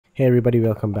Hey everybody,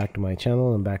 welcome back to my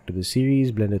channel and back to the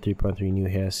series Blender 3.3 new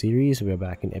hair series. We're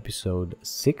back in episode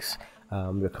 6.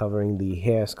 We're covering the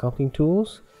hair sculpting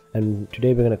tools, and today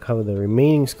we're going to cover the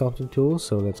remaining sculpting tools.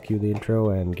 So let's cue the intro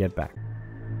and get back.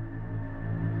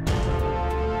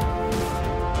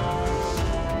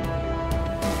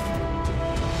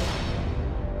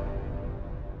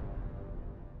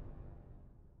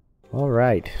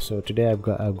 Alright, so today I've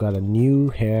got a new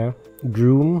hair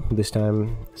groom. This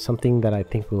time something that I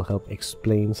think will help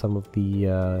explain some of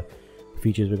the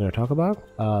features we're going to talk about.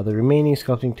 The remaining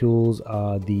sculpting tools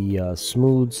are the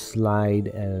smooth, slide,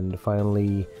 and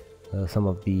finally some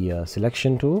of the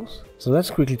selection tools. So let's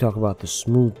quickly talk about the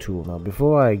smooth tool. Now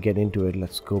before I get into it,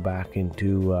 let's go back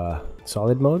into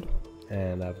solid mode,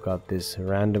 and I've got this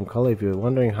random color. If you're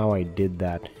wondering how I did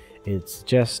that, it's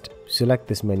just select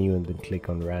this menu and then click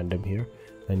on random here,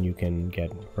 and you can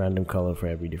get random color for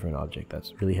every different object.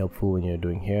 That's really helpful when you're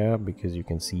doing hair because you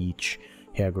can see each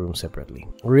hair groom separately.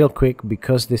 Real quick,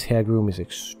 because this hair groom is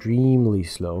extremely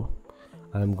slow,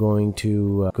 I'm going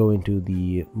to go into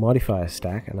the modifier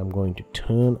stack and I'm going to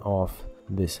turn off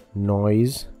this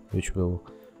noise, which will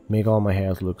make all my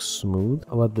hairs look smooth.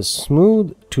 What the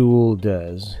smooth tool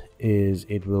does is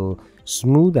it will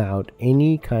smooth out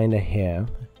any kind of hair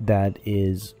that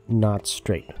is not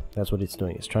straight. That's what it's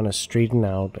doing. It's trying to straighten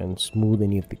out and smooth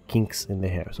any of the kinks in the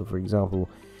hair. So for example,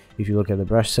 if you look at the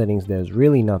brush settings, there's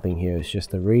really nothing here. It's just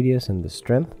the radius and the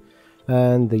strength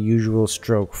and the usual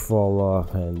stroke fall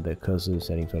off and the cursor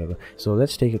settings, whatever. So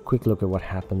let's take a quick look at what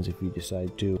happens if we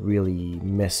decide to really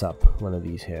mess up one of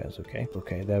these hairs. Okay,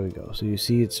 there we go. So you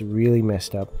see it's really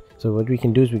messed up. So what we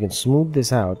can do is we can smooth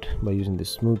this out by using the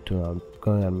smooth tool. I'm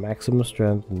going on maximum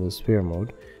strength in the sphere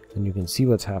mode, and you can see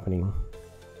what's happening.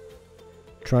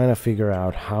 Trying to figure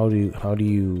out how do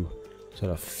you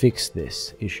sort of fix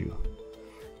this issue.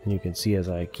 And you can see as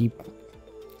I keep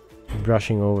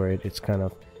brushing over it, it's kind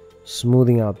of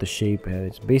smoothing out the shape, and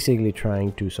it's basically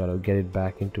trying to sort of get it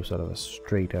back into sort of a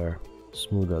straighter,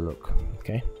 smoother look.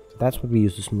 Okay, so that's what we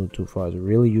use the smooth tool for. It's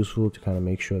really useful to kind of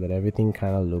make sure that everything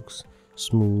kind of looks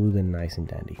smooth and nice and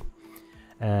dandy.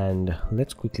 And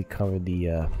let's quickly cover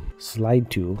the slide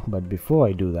tool, but before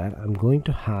I do that, I'm going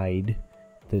to hide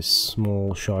this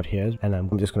small short hairs, and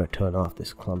I'm just going to turn off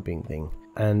this clumping thing.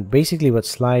 And basically what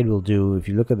slide will do, if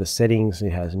you look at the settings,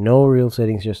 it has no real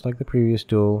settings, just like the previous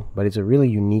tool, but it's a really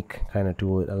unique kind of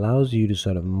tool. It allows you to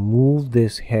sort of move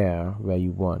this hair where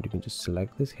you want. You can just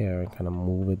select this hair and kind of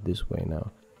move it this way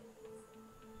now.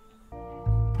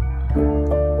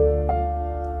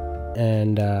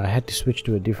 And I had to switch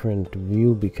to a different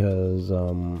view because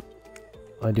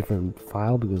a different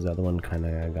file, because the other one kind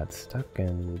of got stuck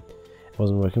and it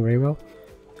wasn't working very well.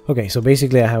 Okay, so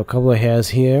basically I have a couple of hairs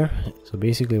here. So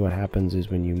basically what happens is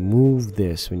when you move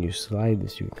this, when you slide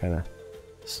this, you kind of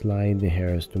slide the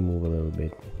hairs to move a little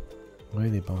bit. Why are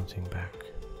they bouncing back?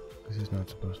 This is not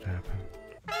supposed to happen.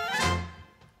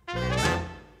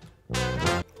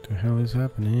 What the hell is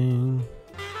happening?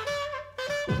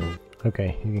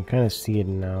 Okay, you can kind of see it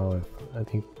now. I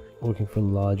think working for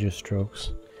larger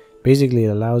strokes. Basically it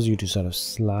allows you to sort of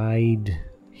slide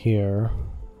here,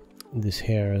 this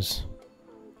hairs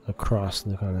across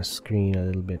the kind of screen a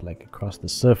little bit, like across the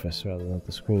surface rather than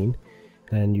the screen,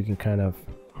 and you can kind of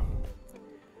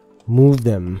move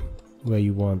them where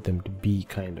you want them to be,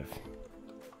 kind of.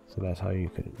 So that's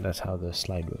how the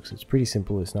slide works. It's pretty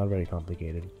simple, it's not very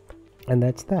complicated, and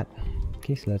that's that.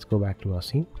 Okay, so let's go back to our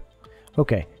scene.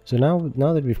 Okay, so now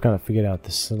that we've kind of figured out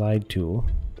the slide tool,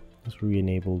 let's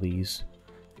re-enable these.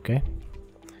 Okay,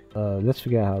 let's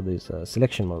figure out how this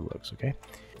selection mode works. Okay,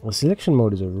 well, selection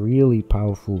mode is a really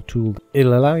powerful tool.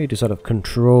 It'll allow you to sort of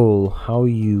control how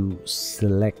you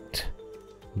select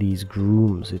these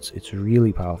grooms. It's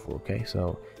really powerful. Okay,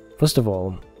 so first of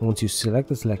all, once you select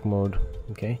the select mode,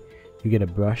 okay, you get a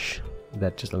brush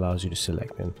that just allows you to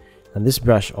select, and this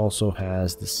brush also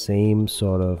has the same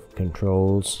sort of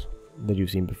controls that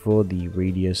you've seen before, the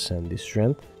radius and the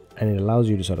strength, and it allows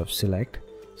you to sort of select.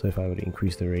 So if I were to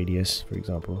increase the radius, for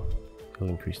example, it'll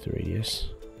increase the radius,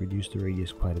 reduce the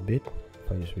radius quite a bit.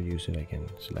 If I just reduce it, I can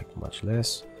select much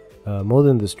less. More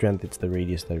than the strength, it's the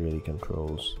radius that really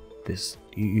controls this.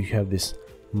 You have this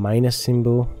minus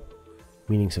symbol,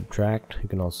 meaning subtract. You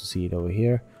can also see it over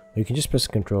here. Or you can just press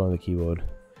Control on the keyboard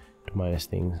to minus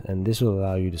things, and this will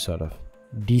allow you to sort of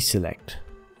deselect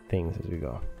things as we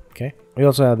go. Okay, we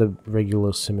also have the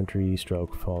regular symmetry,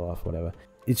 stroke, fall off, whatever.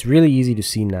 It's really easy to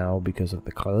see now because of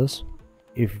the colors.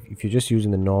 If you're just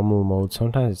using the normal mode,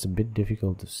 sometimes it's a bit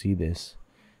difficult to see this.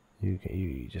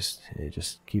 It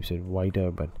just keeps it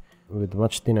whiter, but with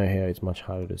much thinner hair, it's much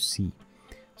harder to see.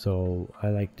 So I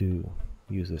like to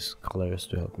use this colors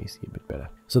to help me see a bit better.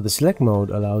 So the select mode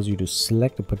allows you to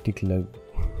select a particular,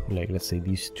 like let's say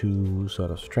these two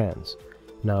sort of strands.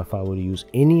 Now if I were to use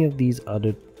any of these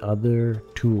other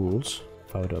tools,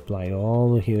 if I were to apply it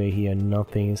all here,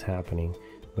 nothing is happening.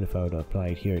 But if I were to apply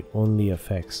it here, it only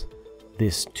affects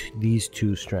these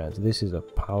two strands. This is a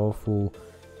powerful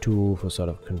tool for sort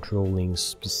of controlling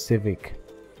specific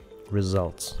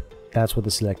results. That's what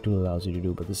the select tool allows you to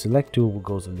do. But the select tool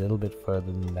goes a little bit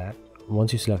further than that.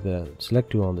 Once you select the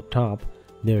select tool on the top,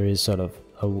 there is sort of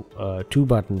two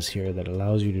buttons here that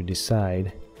allows you to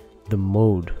decide the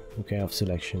mode, okay, of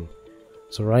selection.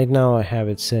 So right now I have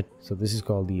it set, so this is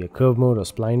called the curve mode or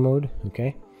spline mode,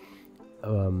 okay.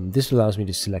 This allows me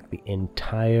to select the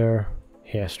entire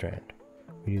hair strand.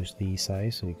 Reduce the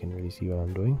size so you can really see what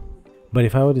I'm doing. But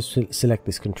if I were to select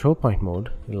this control point mode,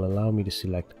 it'll allow me to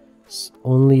select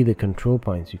only the control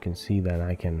points. You can see that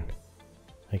I can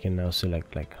now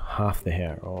select like half the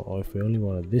hair, or if we only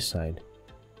wanted this side.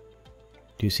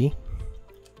 Do you see?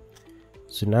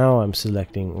 So now I'm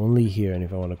selecting only here, and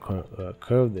if I want to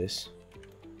curve this,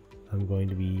 I'm going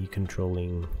to be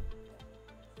controlling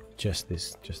just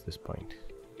this point,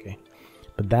 okay.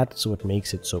 But that's what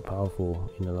makes it so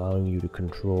powerful in allowing you to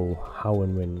control how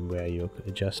and when where you're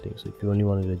adjusting. So if you only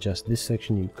wanted to adjust this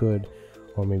section, you could,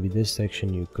 or maybe this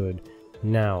section you could.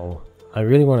 Now I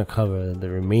really want to cover the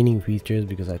remaining features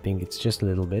because I think it's just a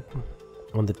little bit.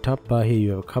 On the top bar here you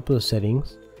have a couple of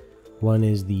settings. One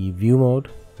is the view mode,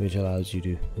 which allows you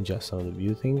to adjust some of the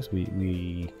view things.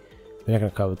 We're not going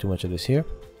to cover too much of this here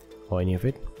or any of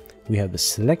it. We have the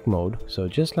select mode. So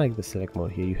just like the select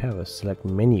mode here, you have a select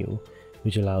menu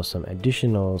which allows some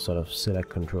additional sort of select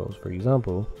controls. For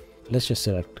example, let's just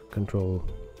select control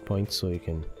points so you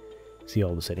can see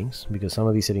all the settings, because some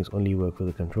of these settings only work for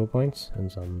the control points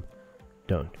and some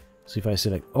don't. So if I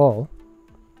select all,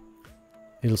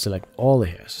 it'll select all the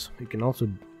hairs. You can also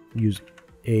use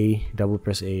A, double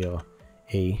press A or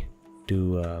A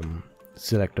to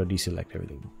select or deselect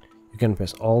everything. You can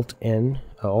press Alt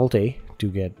A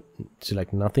to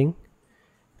select nothing,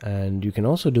 and you can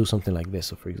also do something like this.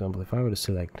 So for example, if I were to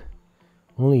select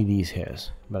only these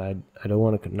hairs, but I don't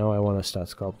want to, now I want to start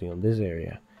sculpting on this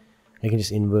area, I can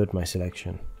just invert my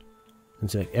selection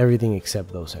and select everything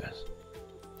except those hairs.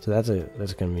 So that's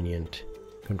a convenient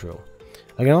control.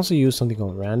 I can also use something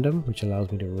called random, which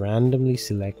allows me to randomly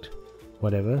select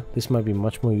whatever. This might be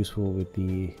much more useful with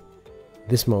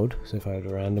this mode. So if I were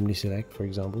to randomly select, for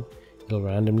example, it'll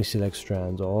randomly select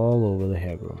strands all over the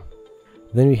hair groom.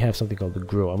 Then we have something called the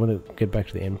grow. I'm going to get back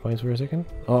to the endpoints for a second,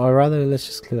 or rather let's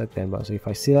just select the endpoints. So if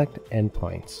I select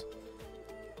endpoints,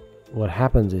 what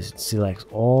happens is it selects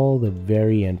all the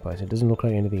very endpoints. It doesn't look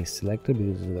like anything is selected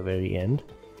because it's the very end,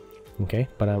 okay,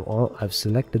 but I've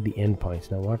selected the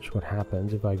endpoints. Now watch what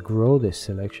happens if I grow this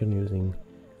selection using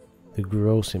the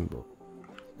grow symbol.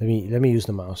 Let me use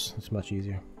the mouse, it's much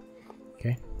easier.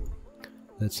 Okay,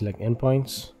 let's select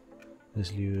endpoints.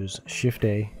 Let's use Shift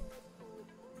A,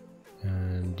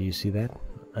 and do you see that?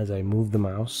 As I move the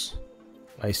mouse,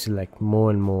 I select more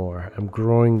and more. I'm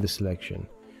growing the selection.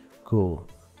 Cool.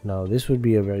 Now this would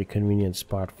be a very convenient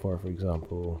spot for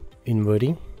example,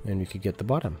 inverting, and we could get the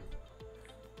bottom.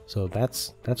 So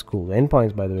that's cool. The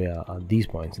endpoints, by the way, are these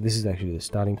points. This is actually the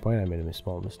starting point. I made a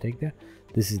small mistake there.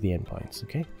 This is the endpoints,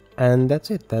 okay? And that's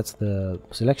it. That's the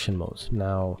selection modes.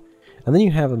 Now, and then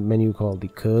you have a menu called the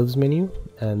curves menu,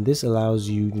 and this allows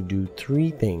you to do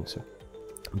three things.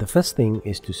 The first thing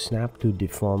is to snap to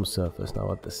deform surface. Now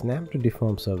what the snap to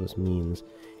deform surface means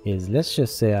is, let's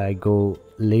just say I go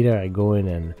in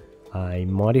and I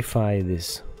modify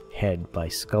this head by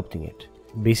sculpting it.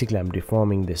 Basically I'm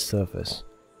deforming this surface.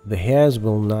 The hairs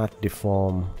will not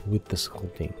deform with the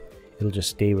sculpting. It'll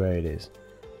just stay where it is.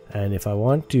 And if I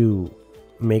want to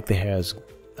make the hairs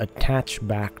attach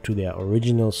back to their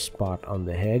original spot on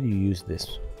the head, you use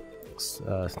this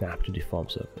snap to deform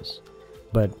surface.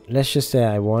 But let's just say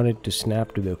I wanted to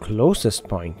snap to the closest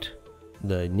point,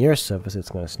 the nearest surface, it's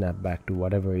going to snap back to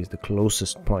whatever is the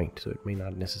closest point. So it may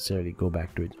not necessarily go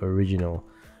back to its original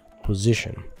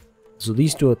position. So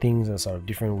these two things are sort of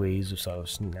different ways of sort of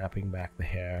snapping back the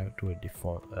hair to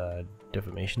a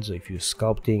deformation. So if you're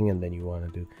sculpting and then you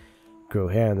wanted to grow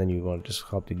hair and then you want to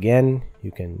sculpt again,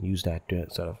 you can use that to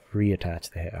sort of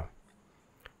reattach the hair.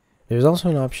 There's also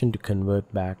an option to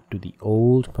convert back to the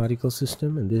old particle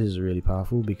system, and this is really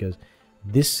powerful because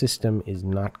this system is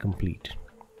not complete.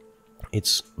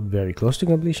 It's very close to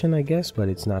completion, I guess, but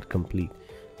it's not complete.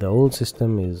 The old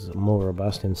system is more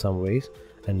robust in some ways,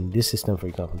 and this system, for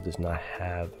example, does not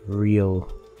have real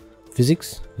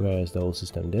physics, whereas the old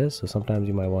system does. So sometimes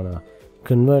you might want to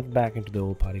convert back into the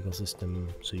old particle system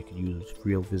so you could use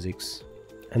real physics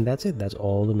and that's it. That's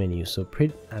all the menus. So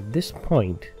at this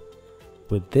point,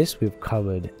 with this, we've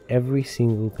covered every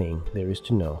single thing there is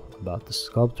to know about the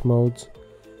sculpt modes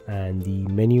and the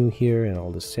menu here and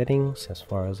all the settings, as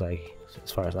far as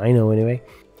I know anyway.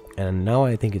 And now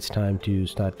I think it's time to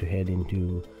start to head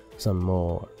into some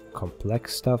more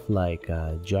complex stuff, like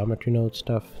geometry node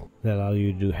stuff that allow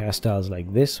you to do hairstyles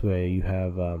like this, where you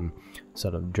have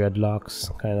sort of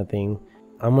dreadlocks kind of thing.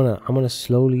 I'm gonna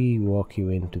slowly walk you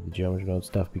into the geometry node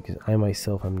stuff, because I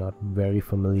myself am not very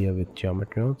familiar with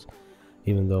geometry nodes.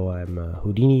 Even though I'm a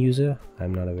Houdini user,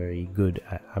 I'm not very good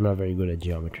at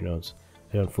geometry nodes.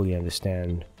 I don't fully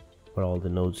understand what all the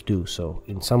nodes do. So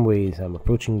in some ways, I'm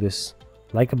approaching this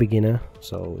like a beginner.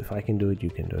 So if I can do it, you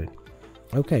can do it.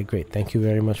 Okay, great. Thank you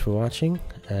very much for watching,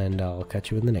 and I'll catch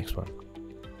you in the next one.